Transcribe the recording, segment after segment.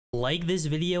Like this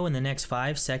video in the next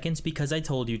 5 seconds because I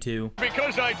told you to.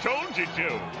 Because I told you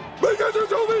to. Because you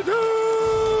told me to!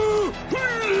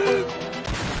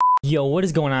 Yo, what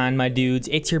is going on, my dudes?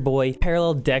 It's your boy,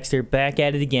 Parallel Dexter, back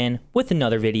at it again with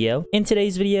another video. In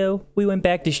today's video, we went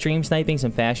back to stream sniping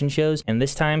some fashion shows, and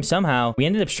this time, somehow, we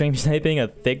ended up stream sniping a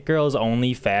thick girls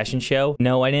only fashion show.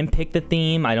 No, I didn't pick the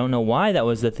theme. I don't know why that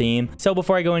was the theme. So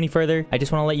before I go any further, I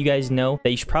just want to let you guys know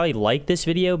that you should probably like this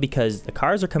video because the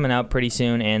cars are coming out pretty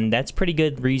soon, and that's pretty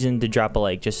good reason to drop a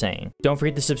like, just saying. Don't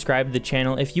forget to subscribe to the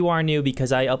channel if you are new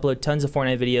because I upload tons of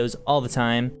Fortnite videos all the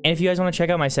time. And if you guys want to check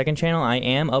out my second channel, I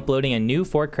am uploading a new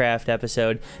Fortcraft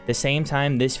episode the same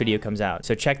time this video comes out,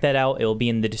 so check that out. It will be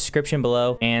in the description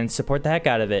below and support the heck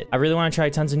out of it. I really want to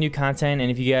try tons of new content, and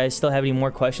if you guys still have any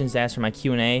more questions to ask for my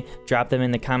Q&A, drop them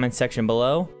in the comments section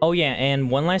below. Oh yeah,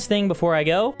 and one last thing before I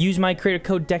go, use my creator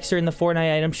code Dexter in the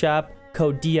Fortnite item shop,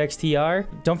 code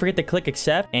DXTR. Don't forget to click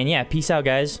accept, and yeah, peace out,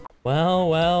 guys.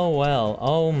 Well,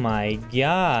 oh my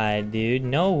god, dude,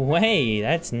 no way,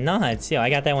 that's nuts. Yo,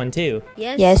 I got that one too.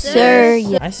 Yes, sir.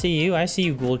 I see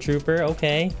you, Ghoul Trooper.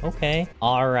 Okay.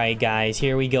 Alright, guys,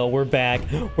 here we go. We're back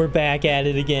at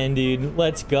it again, dude.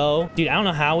 Let's go. Dude, I don't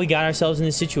know how we got ourselves in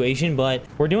this situation, but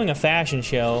we're doing a fashion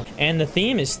show, and the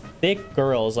theme is thick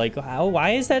girls. Like,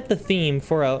 why is that the theme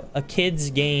for a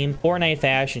kids game Fortnite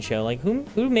fashion show? Like,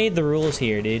 who made the rules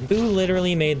here, dude? Who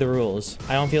literally made the rules?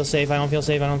 I don't feel safe. I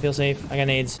got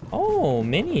nades. Oh,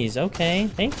 minis. Okay,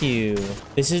 thank you.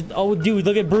 This is, oh, dude,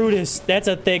 look at Brutus. That's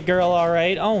a thick girl, all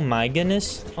right. Oh my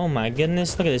goodness. Look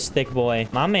at this thick boy.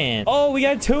 My man. Oh, we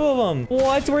got 2 of them.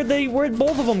 What? Where'd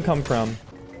both of them come from?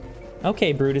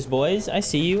 Okay, Brutus boys. I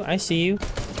see you.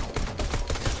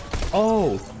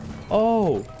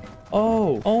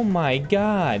 Oh my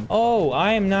god. Oh,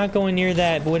 I am not going near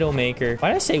that Widowmaker. Why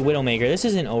did I say Widowmaker? This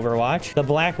isn't Overwatch. The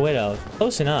Black Widow.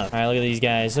 Close enough. All right, look at these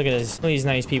guys. Look at this. Look at these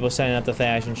nice people setting up the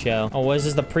fashion show. Oh, what is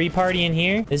this? The pre-party in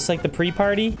here? Is this like the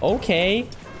pre-party? Okay.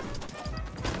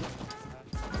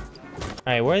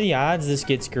 All right, what are the odds this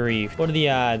gets grief? What are the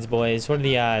odds, boys? What are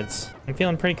the odds? I'm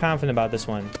feeling pretty confident about this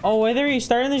one. Oh, wait, are you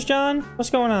starting this, John? What's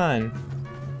going on?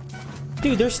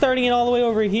 Dude, they're starting it all the way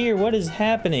over here. What is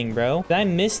happening, bro? Did I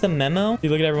miss the memo? Dude,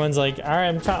 look at everyone's like, all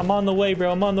right, I'm on the way,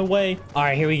 bro. I'm on the way. All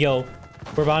right, here we go.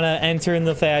 We're about to enter in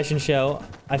the fashion show.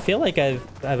 I feel like I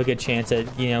have a good chance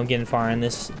at, you know, getting far in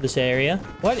this area.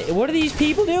 What are these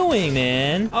people doing,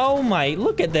 man? Oh my,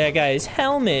 look at that guy's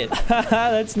helmet.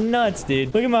 That's nuts,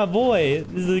 dude. Look at my boy.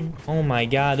 This is oh my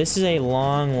god, this is a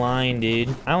long line, dude.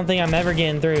 I don't think I'm ever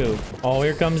getting through. Oh,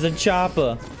 here comes the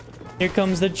chopper. Here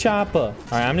comes the chopper. All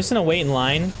right, I'm just gonna wait in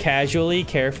line casually,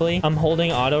 carefully. I'm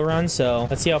holding auto run, so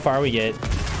let's see how far we get.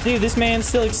 Dude, this man's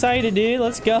still excited, dude.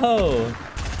 Let's go.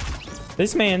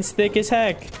 This man's thick as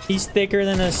heck. He's thicker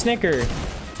than a Snicker.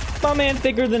 My man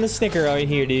thicker than a Snicker right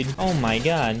here, dude. Oh my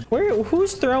god.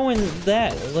 Who's throwing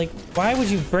that? Like, why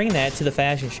would you bring that to the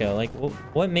fashion show? Like,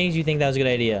 what made you think that was a good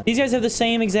idea? These guys have the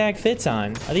same exact fits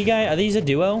on. Are these a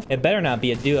duo? It better not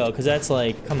be a duo, because that's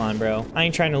like, come on, bro. I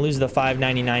ain't trying to lose the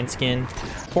 $5.99 skin.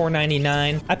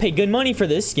 $4.99. I paid good money for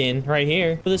this skin right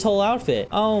here, for this whole outfit.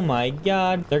 Oh my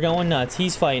god. They're going nuts.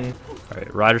 He's fighting. All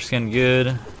right, rider skin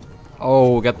good.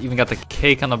 Oh, even got the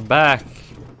cake on the back.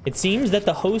 It seems that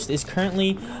the host is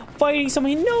currently fighting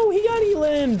somebody. No, he got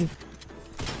elimed.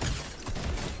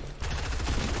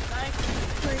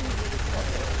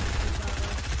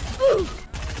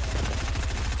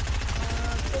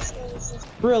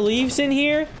 Relief's in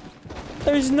here?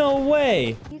 There's no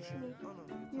way.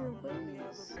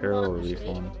 Parallel relief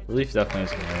one. Relief definitely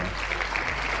is in there.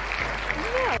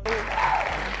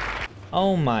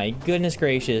 Oh my goodness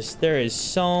gracious. There is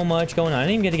so much going on. I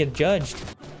didn't even get judged.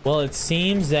 Well, it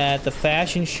seems that the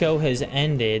fashion show has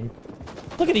ended.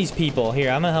 Look at these people.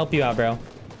 Here, I'm gonna help you out, bro. You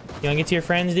wanna get to your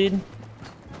friends, dude?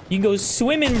 You can go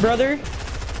swimming, brother.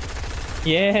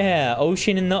 Yeah,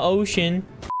 ocean in the ocean.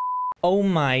 Oh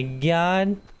my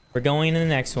god. We're going to the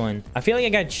next one. I feel like I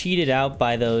got cheated out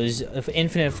by those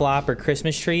infinite flop or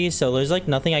Christmas trees, so there's like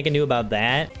nothing I can do about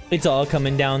that. It's all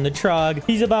coming down the trog.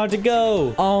 He's about to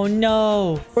go. Oh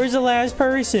no. Where's the last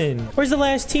person? Where's the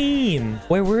last team?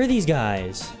 Where were these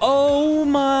guys? Oh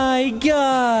my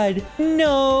god.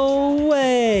 No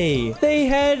way. They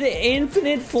had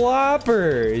infinite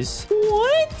floppers.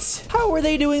 What? How were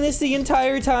they doing this the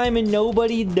entire time and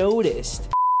nobody noticed?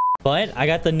 But I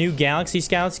got the new Galaxy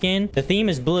Scout skin. The theme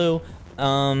is blue.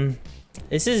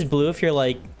 This is blue if you're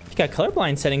like, you got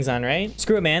colorblind settings on, right?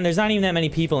 Screw it, man. There's not even that many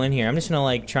people in here. I'm just gonna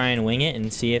like try and wing it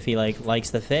and see if he like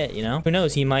likes the fit, you know? Who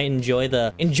knows? He might enjoy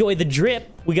the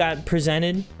drip. we got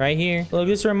presented right here. Look,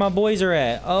 this is where my boys are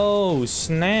at. Oh,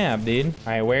 snap, dude. All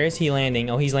right, where is he landing?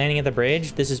 Oh, he's landing at the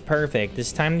bridge. This is perfect.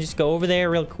 This time to just go over there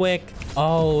real quick.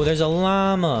 Oh, there's a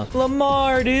llama.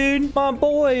 Lamar, dude. My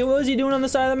boy, what was he doing on the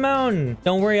side of the mountain?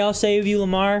 Don't worry, I'll save you,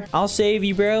 Lamar. I'll save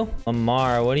you, bro.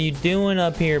 Lamar, what are you doing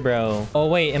up here, bro? Oh,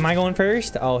 wait, am I going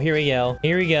first? Oh, here we go.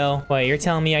 Here we go. Wait, you're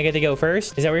telling me I get to go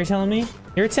first? Is that what you're telling me?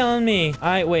 You're telling me. All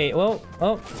right, wait. Well,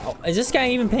 oh, is this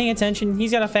guy even paying attention?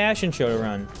 He's got a fashion show to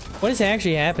run. What is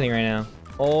actually happening right now?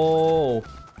 Oh,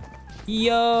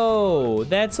 yo,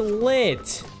 that's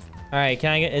lit. All right,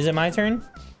 can I get, is it my turn?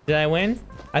 Did I win?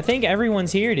 I think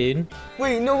everyone's here, dude.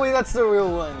 Wait, no way that's the real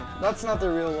one. That's not the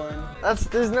real one.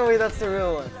 There's no way that's the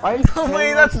real one. No way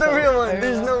Harold that's the real one. Harold?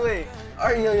 There's no way.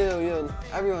 Alright, yo.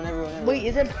 Everyone. Wait,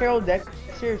 isn't Harold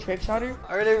Dexter a trick shotter?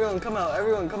 Alright, everyone, come out.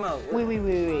 Everyone, come out.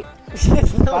 Wait.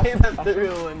 There's no way that's the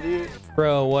real one, dude.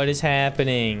 Bro, what is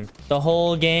happening? The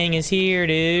whole gang is here,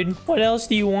 dude. What else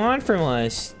do you want from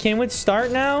us? Can we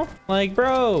start now? Like,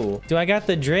 bro, do I got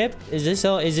the drip? Is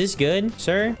this good,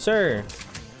 sir? Sir.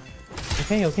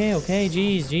 Okay.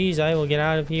 Jeez. I will get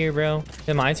out of here, bro. Is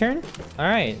it my turn? All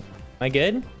right. Am I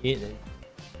good?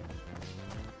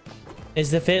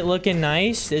 Is the fit looking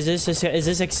nice? Is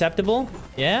this acceptable?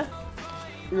 Yeah?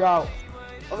 You're out.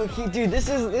 Okay, dude, this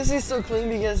is so clean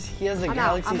because he has a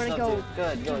galaxy stuff too.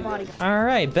 Good. All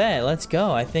right, bet. Let's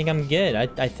go. I think I'm good.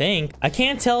 I think. I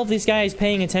can't tell if this guy is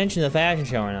paying attention to the fashion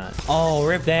show or not. Oh,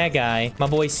 rip that guy. My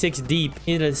boy's 6 deep.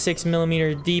 He had a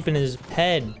 6mm deep in his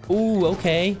head. Ooh,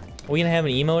 okay. Are we gonna have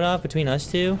an emote off between us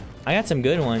two? I got some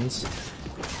good ones.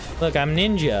 Look, I'm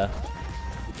ninja.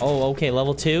 Oh, okay,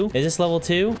 level 2. Is this level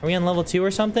 2? Are we on level 2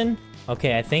 or something?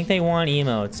 Okay, I think they want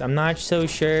emotes. I'm not so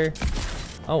sure.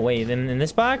 Oh, wait, in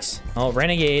this box? Oh,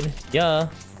 renegade. Yeah.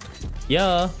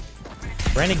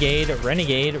 Renegade.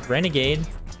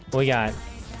 What we got?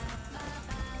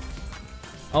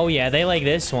 Oh, yeah, they like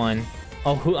this one.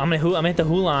 Oh, I'm gonna hit the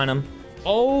hula on him.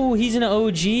 Oh, he's an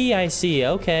OG, I see.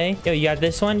 Okay. Yo, you got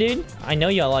this one, dude? I know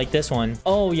y'all like this one.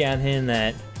 Oh, yeah, I'm hitting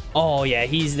that. Oh, yeah,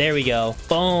 there we go.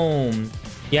 Boom.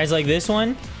 You guys like this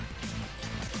one?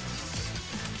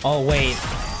 Oh, wait.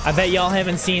 I bet y'all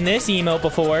haven't seen this emote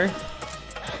before.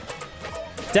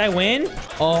 Did I win?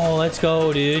 Oh, let's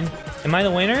go, dude. Am I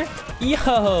the winner?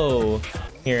 Yo.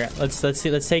 Here, let's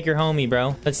take your homie,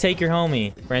 bro. Let's take your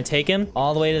homie. We're gonna take him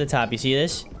all the way to the top. You see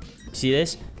this? You see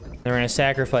this? Then we're gonna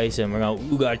sacrifice him. We're gonna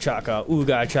ooga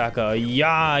chaka,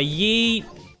 yeah, yeet.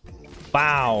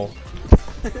 Wow.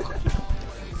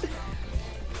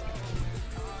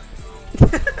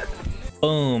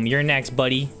 Boom, you're next,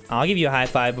 buddy. I'll give you a high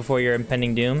five before your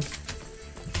impending doom.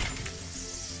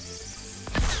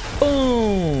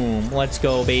 Boom! Let's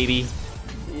go, baby.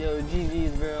 Yo,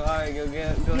 GG's, bro. Alright, go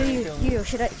ahead. Yo,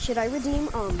 should I redeem?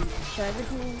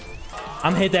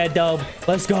 I'm hit that dub.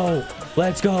 Let's go.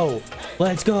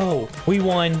 We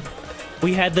won.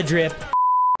 We had the drip.